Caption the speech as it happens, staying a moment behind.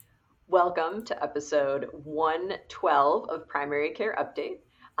Welcome to episode 112 of Primary Care Update.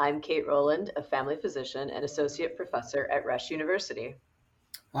 I'm Kate Rowland, a family physician and associate professor at Rush University.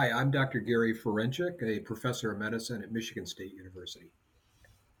 Hi, I'm Dr. Gary Ferencik, a professor of medicine at Michigan State University.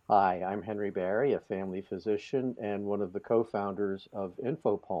 Hi, I'm Henry Barry, a family physician and one of the co-founders of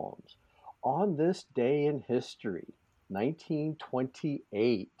InfoPoems. On this day in history,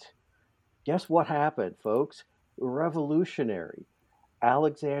 1928, guess what happened, folks? Revolutionary.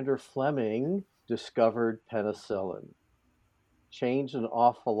 Alexander Fleming discovered penicillin. Changed an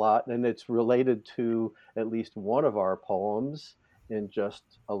awful lot, and it's related to at least one of our poems in just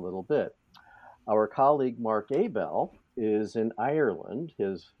a little bit. Our colleague Mark Abel is in Ireland.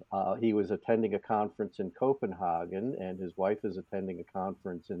 He was attending a conference in Copenhagen, and his wife is attending a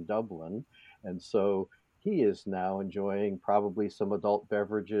conference in Dublin. And so he is now enjoying probably some adult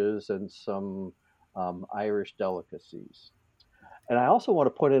beverages and some Irish delicacies. And I also want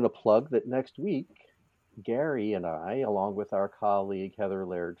to put in a plug that next week, Gary and I, along with our colleague Heather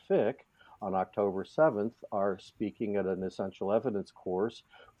Laird Fick, on October 7th, are speaking at an essential evidence course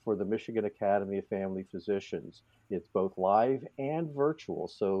for the Michigan Academy of Family Physicians. It's both live and virtual.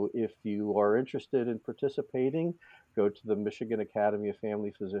 So if you are interested in participating, go to the Michigan Academy of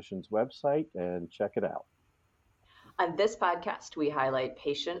Family Physicians website and check it out. On this podcast, we highlight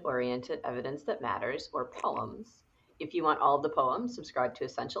patient-oriented evidence that matters, or POEMs. If you want all of the poems, subscribe to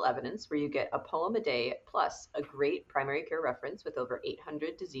Essential Evidence, where you get a poem a day plus a great primary care reference with over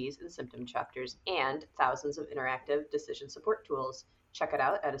 800 disease and symptom chapters and thousands of interactive decision support tools. Check it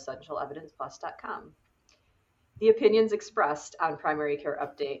out at essentialevidenceplus.com. The opinions expressed on Primary Care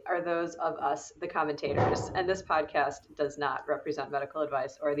Update are those of us, the commentators, and this podcast does not represent medical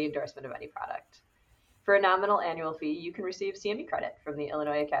advice or the endorsement of any product. For a nominal annual fee, you can receive CME credit from the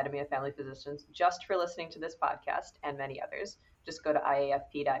Illinois Academy of Family Physicians just for listening to this podcast and many others. Just go to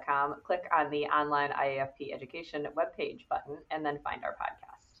iafp.com, click on the online IAFP education webpage button, and then find our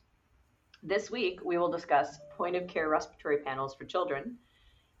podcast. This week, we will discuss point-of-care respiratory panels for children,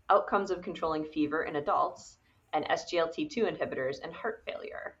 outcomes of controlling fever in adults, and SGLT2 inhibitors and heart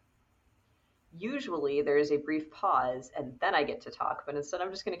failure. Usually there is a brief pause and then I get to talk, but instead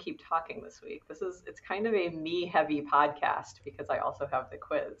I'm just going to keep talking this week. It's kind of a me heavy podcast because I also have the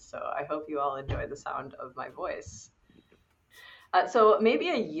quiz. So I hope you all enjoy the sound of my voice. So maybe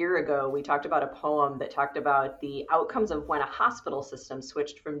a year ago, we talked about a poem that talked about the outcomes of when a hospital system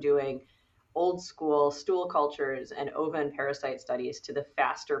switched from doing old school stool cultures and ova and parasite studies to the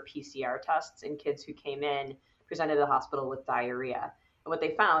faster PCR tests in kids who came in, presented to the hospital with diarrhea. And what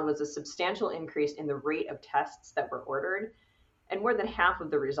they found was a substantial increase in the rate of tests that were ordered. And more than half of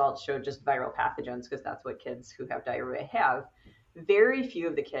the results showed just viral pathogens, because that's what kids who have diarrhea have. Very few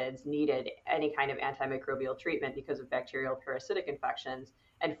of the kids needed any kind of antimicrobial treatment because of bacterial parasitic infections.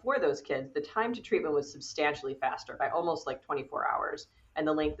 And for those kids, the time to treatment was substantially faster by almost like 24 hours. And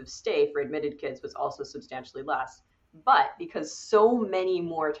the length of stay for admitted kids was also substantially less. But because so many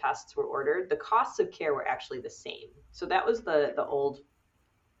more tests were ordered, the costs of care were actually the same. So that was the old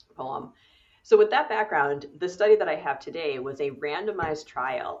poem. So with that background, the study that I have today was a randomized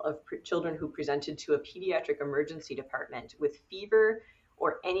trial of children who presented to a pediatric emergency department with fever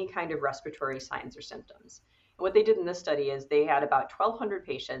or any kind of respiratory signs or symptoms. And what they did in this study is they had about 1,200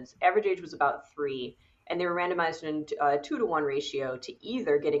 patients, average age was about 3, and they were randomized in a 2-to-1 ratio to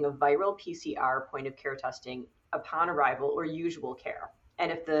either getting a viral PCR point of care testing upon arrival or usual care. And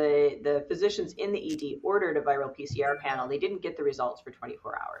if the physicians in the ED ordered a viral PCR panel, they didn't get the results for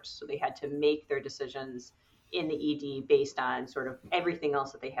 24 hours. So they had to make their decisions in the ED based on sort of everything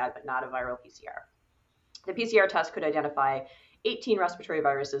else that they had, but not a viral PCR. The PCR test could identify 18 respiratory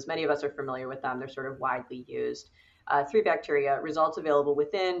viruses. Many of us are familiar with them. They're sort of widely used. 3 bacteria, results available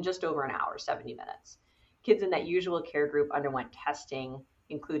within just over an hour, 70 minutes. Kids in that usual care group underwent testing,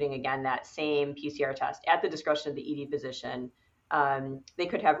 including, again, that same PCR test at the discretion of the ED physician. They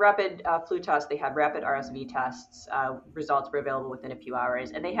could have rapid flu tests. They had rapid RSV tests. Results were available within a few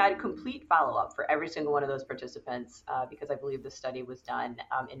hours. And they had complete follow-up for every single one of those participants because I believe this study was done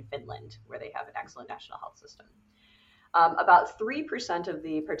in Finland, where they have an excellent national health system. About 3% of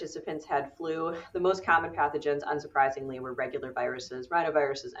the participants had flu. The most common pathogens, unsurprisingly, were regular viruses,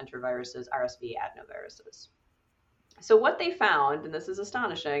 rhinoviruses, enteroviruses, RSV, adenoviruses. So what they found, and this is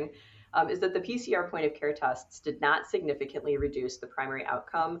astonishing, is that the PCR point of care tests did not significantly reduce the primary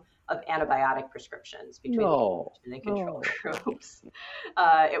outcome of antibiotic prescriptions between the intervention and control groups.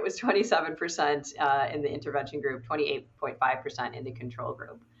 It was 27% in the intervention group, 28.5% in the control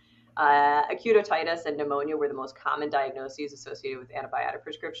group. Acute otitis and pneumonia were the most common diagnoses associated with antibiotic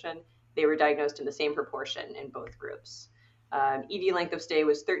prescription. They were diagnosed in the same proportion in both groups. ED length of stay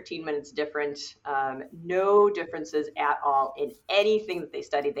was 13 minutes different. No differences at all in anything that they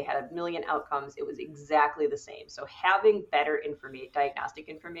studied. They had 1 million outcomes. It was exactly the same. So having better diagnostic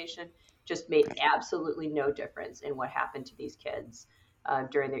information just made absolutely no difference in what happened to these kids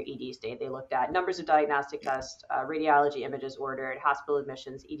during their ED stay. They looked at numbers of diagnostic tests, radiology images ordered, hospital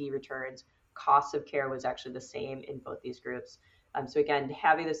admissions, ED returns. Costs of care was actually the same in both these groups. So again,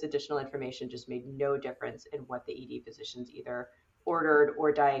 having this additional information just made no difference in what the ED physicians either ordered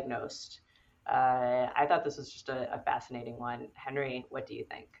or diagnosed. I thought this was just a fascinating one. Henry, what do you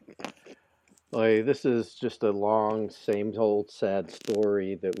think? This is just a long, same old sad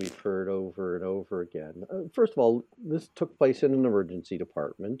story that we've heard over and over again. First of all, this took place in an emergency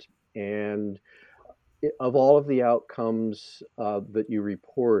department, and of all of the outcomes that you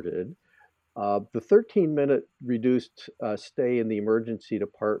reported, the 13-minute reduced stay in the emergency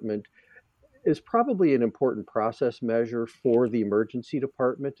department is probably an important process measure for the emergency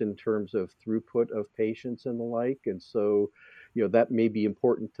department in terms of throughput of patients and the like. And so, that may be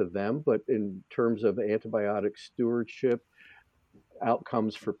important to them, but in terms of antibiotic stewardship,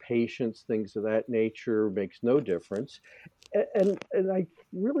 outcomes for patients, things of that nature makes no difference. And I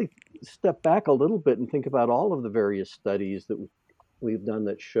really step back a little bit and think about all of the various studies that we've done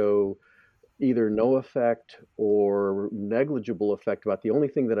that show either no effect or negligible effect. About the only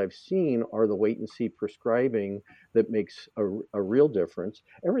thing that I've seen are the wait and see prescribing that makes a real difference.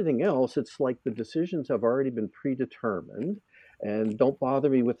 Everything else, it's like the decisions have already been predetermined, and don't bother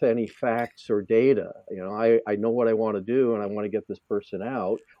me with any facts or data. I know what I want to do, and I want to get this person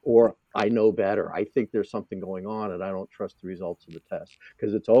out, or I know better. I think there's something going on, and I don't trust the results of the test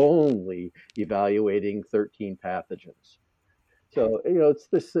because it's only evaluating 13 pathogens. So, it's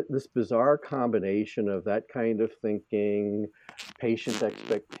this bizarre combination of that kind of thinking, patient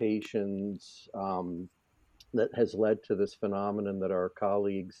expectations, that has led to this phenomenon that our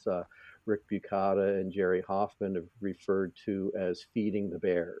colleagues Rick Bucata and Jerry Hoffman have referred to as feeding the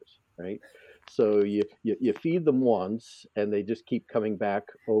bears, right? So you feed them once, and they just keep coming back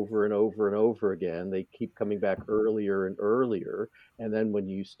over and over and over again. They keep coming back earlier and earlier, and then when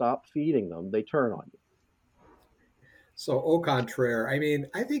you stop feeding them, they turn on you. So, au contraire,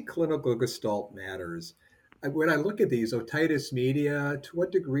 I think clinical gestalt matters. When I look at these, otitis media, to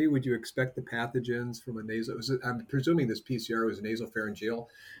what degree would you expect the pathogens from a nasal? I'm presuming this PCR was nasopharyngeal,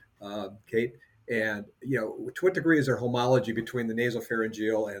 Kate. And, to what degree is there homology between the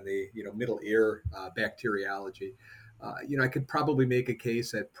nasopharyngeal and the, middle ear bacteriology? I could probably make a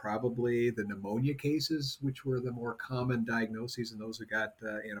case that probably the pneumonia cases, which were the more common diagnoses, and those who got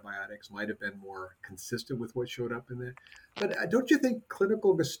antibiotics might have been more consistent with what showed up in there. But don't you think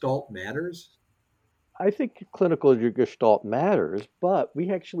clinical gestalt matters? I think clinical gestalt matters, but we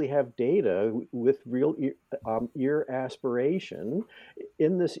actually have data with real ear aspiration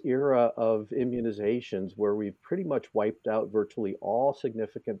in this era of immunizations where we've pretty much wiped out virtually all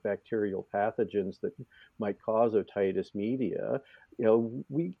significant bacterial pathogens that might cause otitis media.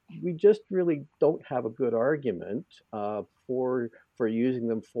 We just really don't have a good argument for using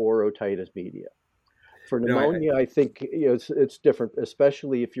them for otitis media. For pneumonia, I think it's different,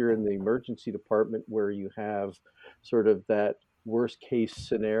 especially if you're in the emergency department where you have sort of that worst case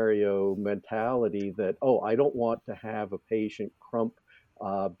scenario mentality that, I don't want to have a patient crump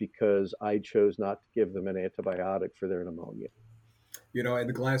because I chose not to give them an antibiotic for their pneumonia. And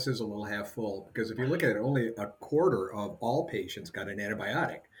the glass is a little half full, because if you look at it, only a quarter of all patients got an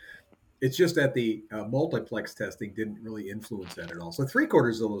antibiotic. It's just that the multiplex testing didn't really influence that at all. So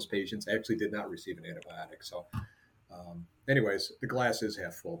 3/4 of those patients actually did not receive an antibiotic. So anyways, the glass is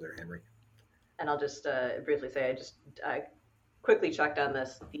half full there, Henry. And I'll just briefly say, I just quickly checked on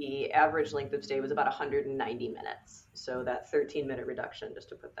this. The average length of stay was about 190 minutes. So that 13-minute reduction, just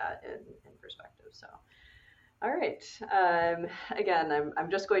to put that in perspective. So, all right. Again, I'm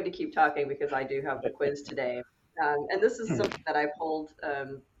just going to keep talking because I do have the quiz today. And this is something that I pulled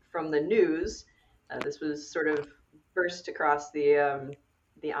from the news. This was sort of burst across the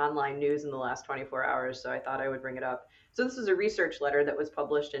online news in the last 24 hours, so I thought I would bring it up. So this is a research letter that was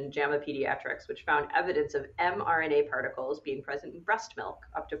published in JAMA Pediatrics, which found evidence of mRNA particles being present in breast milk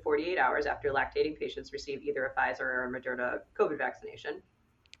up to 48 hours after lactating patients received either a Pfizer or a Moderna COVID vaccination,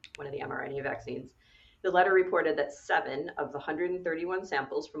 one of the mRNA vaccines. The letter reported that 7 of the 131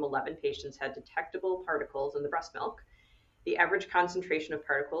 samples from 11 patients had detectable particles in the breast milk. The average concentration of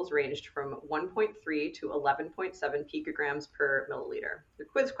particles ranged from 1.3 to 11.7 picograms per milliliter. The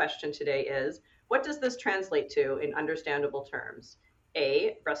quiz question today is, what does this translate to in understandable terms?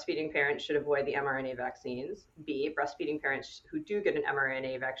 A, breastfeeding parents should avoid the mRNA vaccines. B, breastfeeding parents who do get an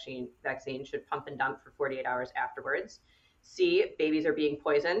mRNA vaccine should pump and dump for 48 hours afterwards. C, babies are being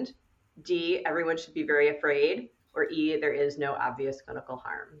poisoned. D, everyone should be very afraid. Or E, there is no obvious clinical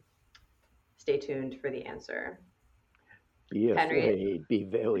harm. Stay tuned for the answer. Be Henry, afraid. Be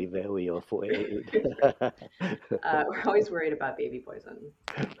very, very afraid. we're always worried about baby poison,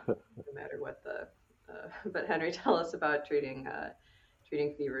 no matter what the. But Henry, tell us about treating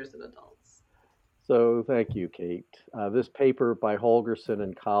fevers in adults. So thank you, Kate. This paper by Holgerson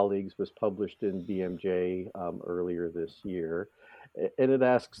and colleagues was published in BMJ earlier this year, and it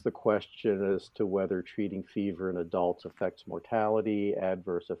asks the question as to whether treating fever in adults affects mortality,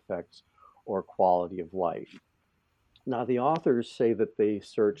 adverse effects, or quality of life. Now, the authors say that they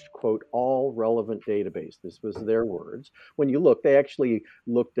searched, quote, all relevant database. This was their words. When you look, they actually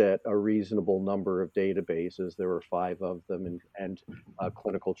looked at a reasonable number of databases. There were 5 of them and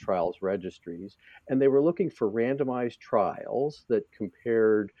clinical trials registries. And they were looking for randomized trials that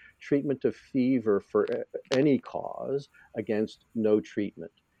compared treatment of fever for any cause against no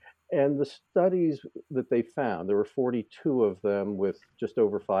treatment. And the studies that they found, there were 42 of them with just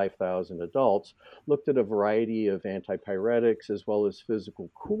over 5,000 adults, looked at a variety of antipyretics as well as physical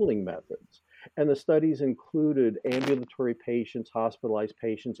cooling methods. And the studies included ambulatory patients, hospitalized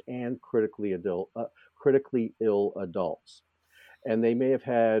patients, and critically ill adults. And they may have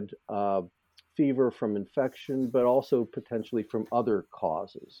had fever from infection, but also potentially from other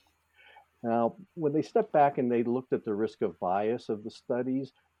causes. Now, when they stepped back and they looked at the risk of bias of the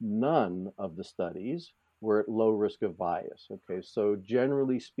studies, none of the studies were at low risk of bias. Okay, so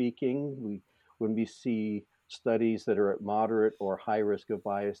generally speaking, when we see studies that are at moderate or high risk of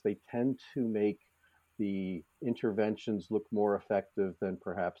bias, they tend to make the interventions look more effective than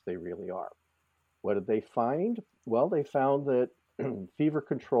perhaps they really are. What did they find? Well, they found that fever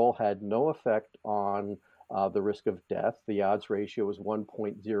control had no effect on the risk of death. The odds ratio was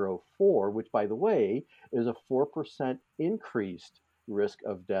 1.04, which, by the way, is a 4% increased risk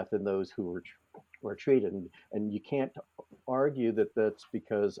of death in those who were treated. And you can't argue that that's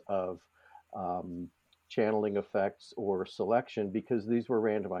because of channeling effects or selection, because these were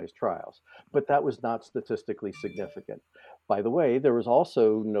randomized trials. But that was not statistically significant. By the way, there was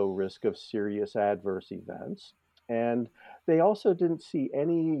also no risk of serious adverse events. And they also didn't see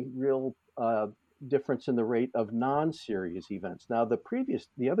any real difference in the rate of non-serious events. Now,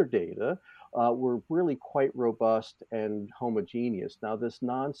 the other data were really quite robust and homogeneous. Now, this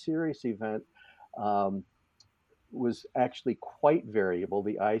non-serious event was actually quite variable.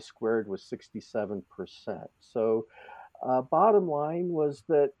 The I-squared was 67%. So bottom line was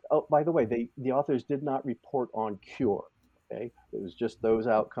that, oh, by the way, the authors did not report on cure. Okay, it was just those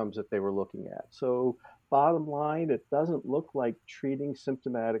outcomes that they were looking at. So bottom line, it doesn't look like treating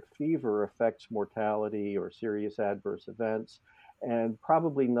symptomatic fever affects mortality or serious adverse events, and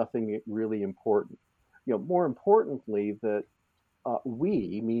probably nothing really important. More importantly, that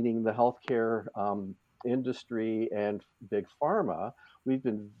we, meaning the healthcare industry and big pharma, we've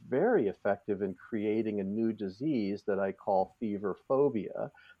been very effective in creating a new disease that I call fever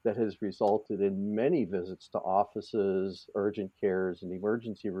phobia, that has resulted in many visits to offices, urgent cares, and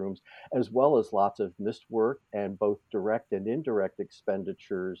emergency rooms, as well as lots of missed work and both direct and indirect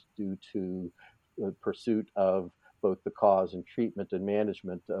expenditures due to the pursuit of both the cause and treatment and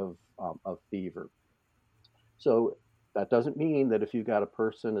management of fever. So that doesn't mean that if you've got a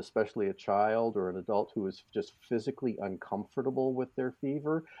person, especially a child or an adult, who is just physically uncomfortable with their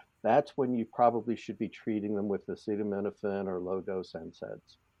fever, that's when you probably should be treating them with acetaminophen or low-dose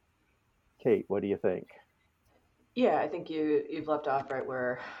NSAIDs. Kate, what do you think? Yeah, I think you've left off right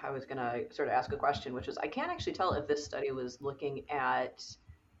where I was going to sort of ask a question, which is I can't actually tell if this study was looking at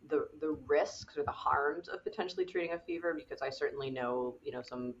the risks or the harms of potentially treating a fever, because I certainly know,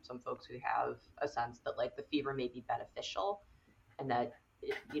 some folks who have a sense that like the fever may be beneficial, and that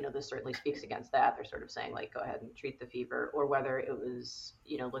this certainly speaks against that. They're sort of saying like go ahead and treat the fever, or whether it was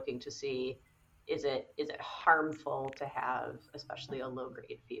looking to see is it harmful to have especially a low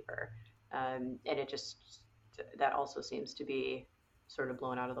grade fever, and it just that also seems to be sort of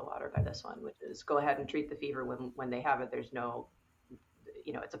blown out of the water by this one, which is go ahead and treat the fever when they have it. There's no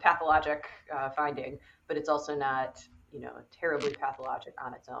it's a pathologic finding, but it's also not, terribly pathologic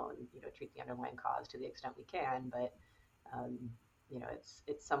on its own. Treat the underlying cause to the extent we can, but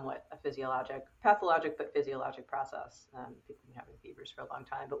it's somewhat a pathologic but physiologic process. People have been having fevers for a long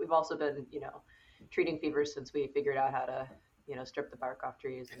time, but we've also been, treating fevers since we figured out how to, strip the bark off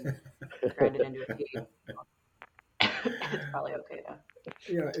trees and grind it into a tea. It's probably okay to.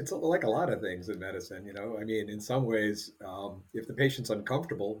 It's like a lot of things in medicine. I mean, in some ways, if the patient's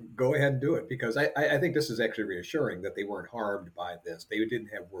uncomfortable, go ahead and do it, because I think this is actually reassuring that they weren't harmed by this. They didn't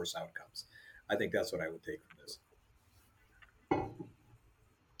have worse outcomes. I think that's what I would take from this.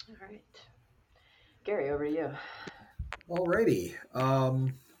 All right. Gary, over to you. Alrighty.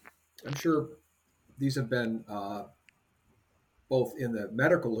 I'm sure these have been both in the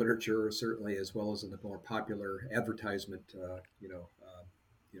medical literature, certainly, as well as in the more popular advertisement, you know,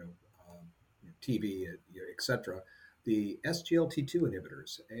 um, TV, etc. The SGLT2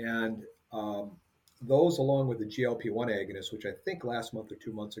 inhibitors, and those, along with the GLP-1 agonists, which I think last month or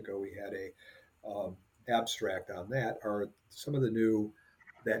 2 months ago we had a abstract on that, are some of the new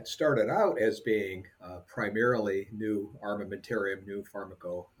that started out as being primarily new armamentarium, new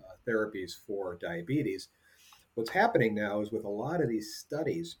pharmacotherapies for diabetes. What's happening now is with a lot of these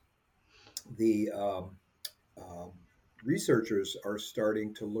studies, the um, researchers are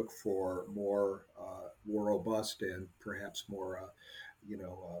starting to look for more robust and perhaps more, you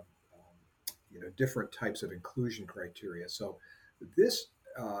know, different types of inclusion criteria. So this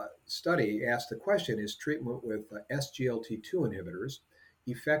study asked the question: is treatment with SGLT2 inhibitors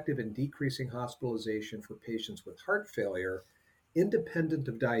effective in decreasing hospitalization for patients with heart failure independent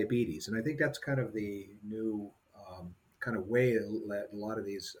of diabetes? And I think that's kind of the new kind of way that a lot of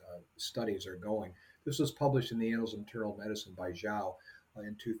these studies are going. This was published in the Annals of Internal Medicine by Zhao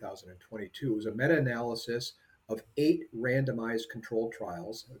in 2022. It was a meta-analysis of 8 randomized controlled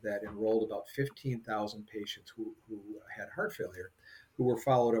trials that enrolled about 15,000 patients who had heart failure, who were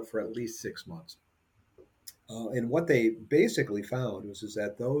followed up for at least 6 months. And what they basically found was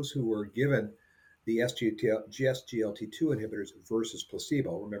that those who were given the SGLT2 inhibitors versus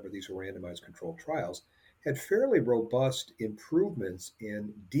placebo, remember these were randomized controlled trials, had fairly robust improvements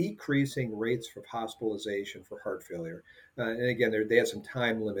in decreasing rates of hospitalization for heart failure. And again, they had some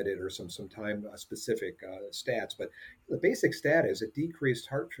time limited or some time specific stats, but the basic stat is it decreased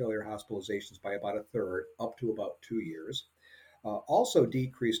heart failure hospitalizations by about a third, up to about 2 years. Also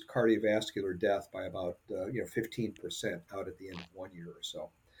decreased cardiovascular death by about 15% out at the end of 1 year or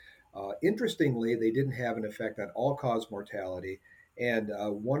so. Interestingly, they didn't have an effect on all-cause mortality, and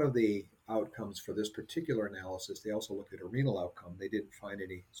one of the outcomes for this particular analysis, they also looked at a renal outcome. They didn't find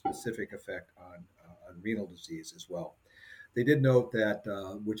any specific effect on renal disease as well. They did note that,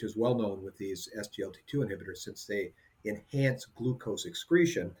 which is well known with these SGLT2 inhibitors, since they enhance glucose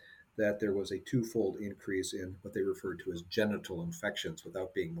excretion, that there was a twofold increase in what they referred to as genital infections,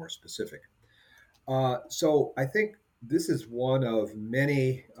 without being more specific. So I think this is one of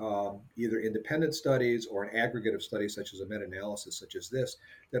many either independent studies or an aggregate of studies, such as a meta-analysis such as this,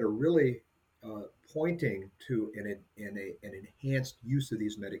 that are really pointing to an enhanced use of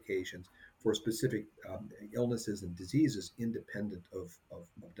these medications for specific illnesses and diseases independent of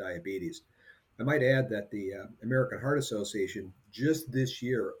diabetes. I might add that the American Heart Association just this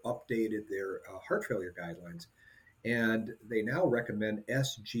year updated their heart failure guidelines, and they now recommend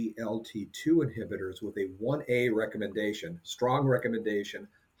SGLT2 inhibitors with a 1A recommendation, strong recommendation,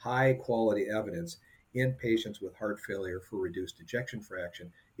 high quality evidence in patients with heart failure for reduced ejection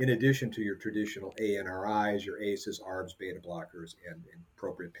fraction, in addition to your traditional ANRIs, your ACEs, ARBs, beta blockers, and in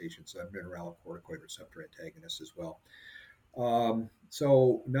appropriate patients, mineralocorticoid receptor antagonists as well.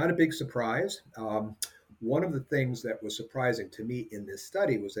 So not a big surprise. One of the things that was surprising to me in this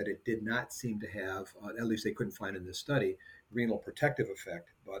study was that it did not seem to have, at least they couldn't find in this study, renal protective effect.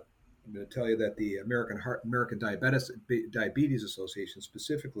 But I'm going to tell you that the American Diabetes Association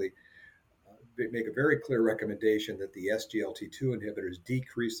specifically make a very clear recommendation that the SGLT2 inhibitors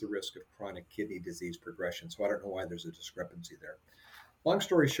decrease the risk of chronic kidney disease progression. So I don't know why there's a discrepancy there. Long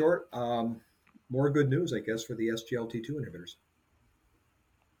story short, more good news, I guess, for the SGLT2 inhibitors.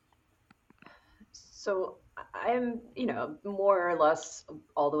 So I'm, more or less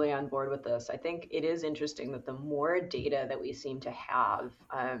all the way on board with this. I think it is interesting that the more data that we seem to have,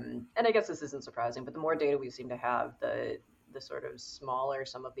 and I guess this isn't surprising, but the more data we seem to have, the sort of smaller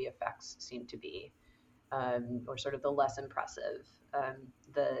some of the effects seem to be, or sort of the less impressive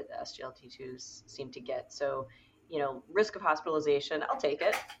the SGLT2s seem to get. So, risk of hospitalization, I'll take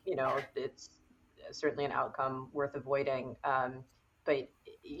it. It's certainly an outcome worth avoiding. But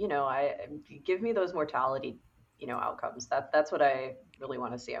I give me those mortality, outcomes. That's what I really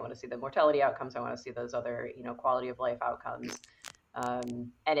want to see. I want to see the mortality outcomes. I want to see those other, quality of life outcomes.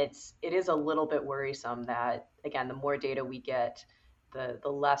 And it is a little bit worrisome that, again, the more data we get, the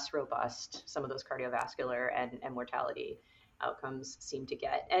less robust some of those cardiovascular and mortality outcomes seem to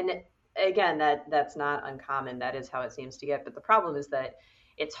get. And again, that's not uncommon. That is how it seems to get. But the problem is that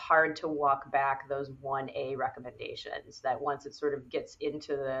it's hard to walk back those 1A recommendations, that once it sort of gets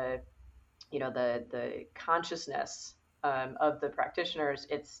into the consciousness of the practitioners,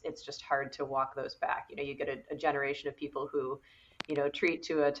 it's just hard to walk those back. You get a generation of people who treat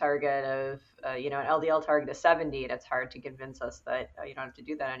to a target of, an LDL target of 70, and it's hard to convince us that you don't have to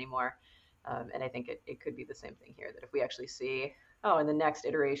do that anymore. And I think it could be the same thing here, that if we actually see, in the next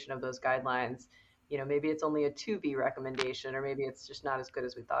iteration of those guidelines, maybe it's only a 2B recommendation, or maybe it's just not as good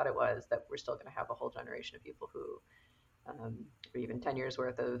as we thought it was, that we're still going to have a whole generation of people who, or even 10 years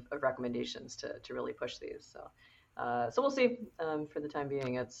worth of recommendations to really push these. So we'll see. For the time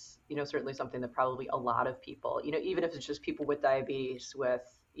being, it's certainly something that probably a lot of people, even if it's just people with diabetes, with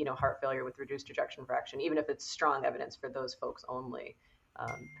heart failure, with reduced ejection fraction, even if it's strong evidence for those folks only,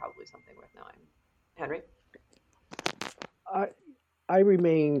 probably something worth knowing. Henry? I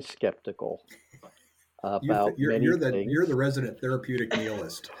remain skeptical about many things. You're the resident therapeutic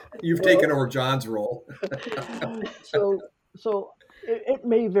nihilist. You've taken over John's role. So it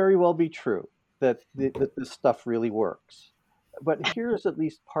may very well be true that this stuff really works. But here's at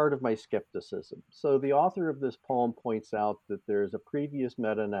least part of my skepticism. So the author of this poem points out that there's a previous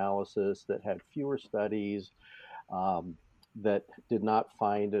meta-analysis that had fewer studies that did not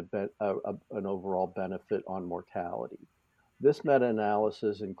find an overall benefit on mortality. This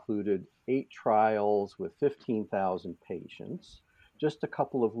meta-analysis included 8 trials with 15,000 patients. Just a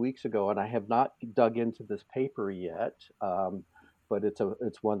couple of weeks ago, and I have not dug into this paper yet, but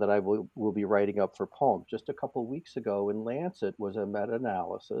it's one that I will be writing up for Poem. Just a couple of weeks ago in Lancet was a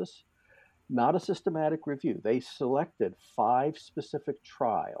meta-analysis, not a systematic review. They selected 5 specific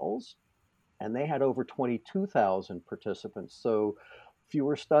trials, and they had over 22,000 participants. So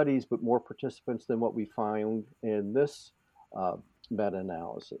fewer studies, but more participants than what we found in this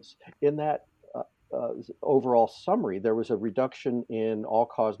meta-analysis. In that overall summary, there was a reduction in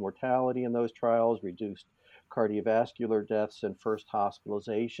all-cause mortality in those trials, reduced cardiovascular deaths and first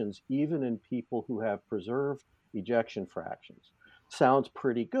hospitalizations, even in people who have preserved ejection fractions. Sounds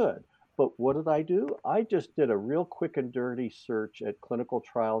pretty good. But what did I do? I just did a real quick and dirty search at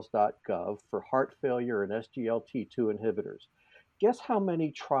clinicaltrials.gov for heart failure and SGLT2 inhibitors. Guess how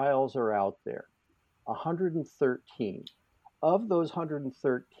many trials are out there? 113. Of those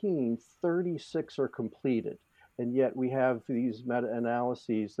 113, 36 are completed. And yet we have these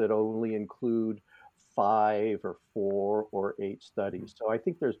meta-analyses that only include 5 or 4 or 8 studies. So I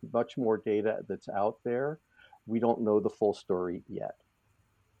think there's much more data that's out there. We don't know the full story yet.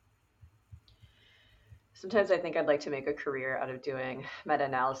 Sometimes I think I'd like to make a career out of doing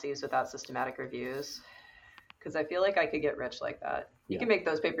meta-analyses without systematic reviews, because I feel like I could get rich like that. You can make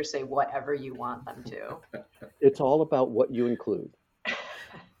those papers say whatever you want them to. It's all about what you include.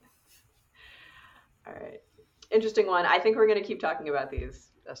 All right. Interesting one. I think we're going to keep talking about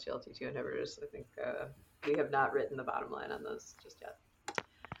these SGLT2 inhibitors. I think we have not written the bottom line on those just yet.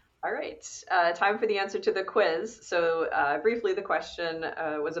 All right. Time for the answer to the quiz. So briefly, the question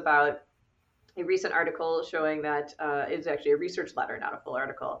was about a recent article showing that it's actually a research letter, not a full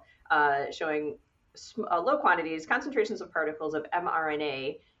article, showing low quantities, concentrations of particles of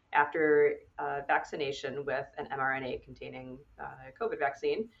mRNA after vaccination with an mRNA containing COVID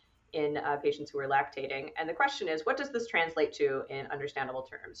vaccine in patients who are lactating. And the question is, what does this translate to in understandable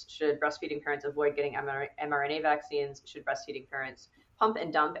terms? Should breastfeeding parents avoid getting mRNA vaccines? Should breastfeeding parents pump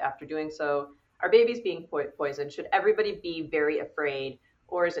and dump after doing so? Are babies being poisoned? Should everybody be very afraid?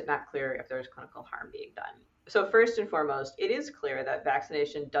 Or is it not clear if there's clinical harm being done? So first and foremost, it is clear that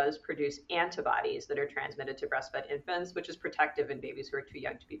vaccination does produce antibodies that are transmitted to breastfed infants, which is protective in babies who are too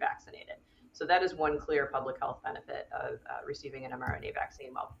young to be vaccinated. So that is one clear public health benefit of receiving an mRNA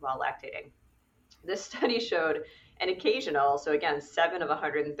vaccine while lactating. This study showed an occasional, so again, 7 of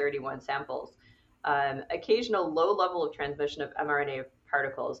 131 samples, occasional low level of transmission of mRNA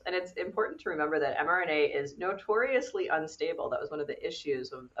particles. And it's important to remember that mRNA is notoriously unstable. That was one of the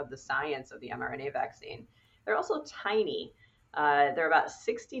issues of the science of the mRNA vaccine. They're also tiny. They're about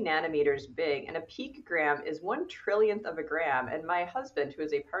 60 nanometers big, and a picogram is 1/trillionth of a gram. And my husband, who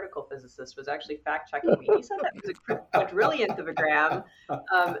is a particle physicist, was actually fact-checking me. He said that was a quadrillionth of a gram.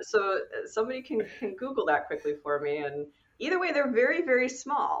 So somebody can Google that quickly for me. And either way, they're very, very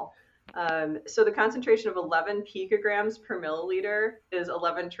small. So the concentration of 11 picograms per milliliter is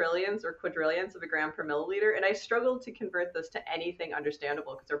 11 trillionths or quadrillionths of a gram per milliliter. And I struggled to convert this to anything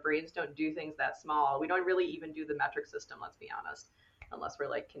understandable because our brains don't do things that small. We don't really even do the metric system, let's be honest, unless we're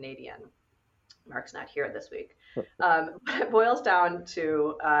like Canadian. Mark's not here this week. But it boils down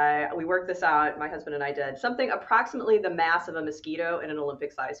to, we worked this out, my husband and I did, something approximately the mass of a mosquito in an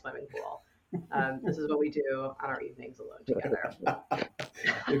Olympic-sized swimming pool. This is what we do on our evenings alone together.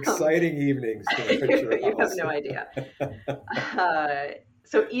 Exciting evenings. You have no idea.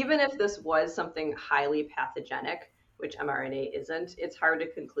 So even if this was something highly pathogenic, which mRNA isn't, it's hard to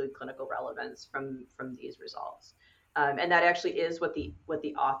conclude clinical relevance from these results. And that actually is what the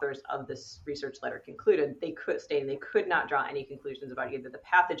authors of this research letter concluded. They could not draw any conclusions about either the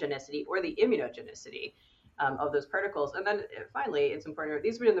pathogenicity or the immunogenicity of those particles. And then finally, it's important to note,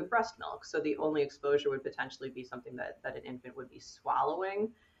 these were in the breast milk, so the only exposure would potentially be something that an infant would be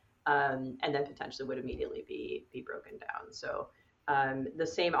swallowing, and then potentially would immediately be broken down. So the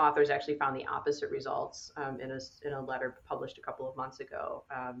same authors actually found the opposite results in a letter published a couple of months ago.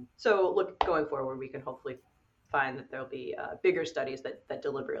 So look, going forward, we can hopefully find that there'll be bigger studies that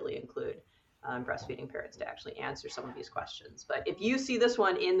deliberately include breastfeeding parents to actually answer some of these questions. But if you see this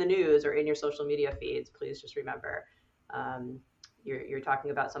one in the news or in your social media feeds, please just remember you're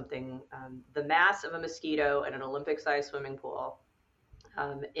talking about something, the mass of a mosquito in an Olympic-sized swimming pool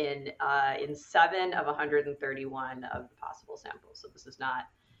in 7 of 131 of the possible samples. So this is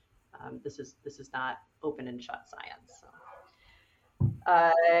not open and shut science. So.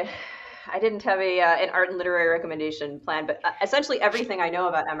 I didn't have an art and literary recommendation planned, but essentially everything I know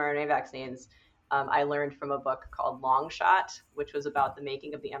about mRNA vaccines, I learned from a book called Long Shot, which was about the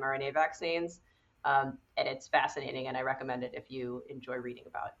making of the mRNA vaccines. And it's fascinating, and I recommend it if you enjoy reading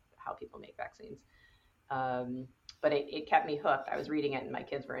about how people make vaccines. But it kept me hooked. I was reading it, and my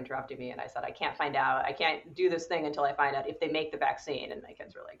kids were interrupting me, and I said, I can't do this thing until I find out if they make the vaccine. And my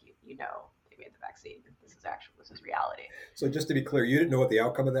kids were like, you know, they made the vaccine. This is reality. So just to be clear, you didn't know what the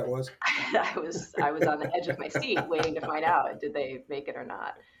outcome of that was? I was on the edge of my seat waiting to find out, did they make it or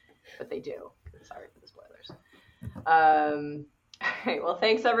not? But they do. Sorry for the spoilers. All right, well,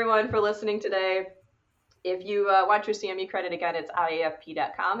 thanks everyone for listening today. If you want your CME credit, again, it's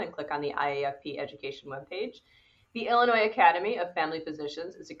iafp.com, and click on the IAFP education webpage. The Illinois Academy of Family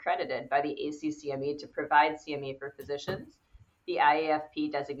Physicians is accredited by the ACCME to provide CME for physicians. The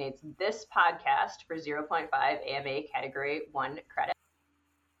IAFP designates this podcast for 0.5 AMA Category 1 credit.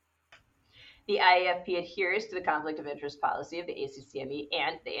 The IAFP adheres to the conflict of interest policy of the ACCME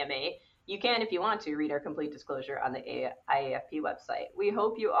and the AMA. You can, if you want to, read our complete disclosure on the IAFP website. We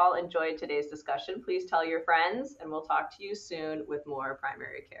hope you all enjoyed today's discussion. Please tell your friends, and we'll talk to you soon with more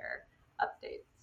primary care updates.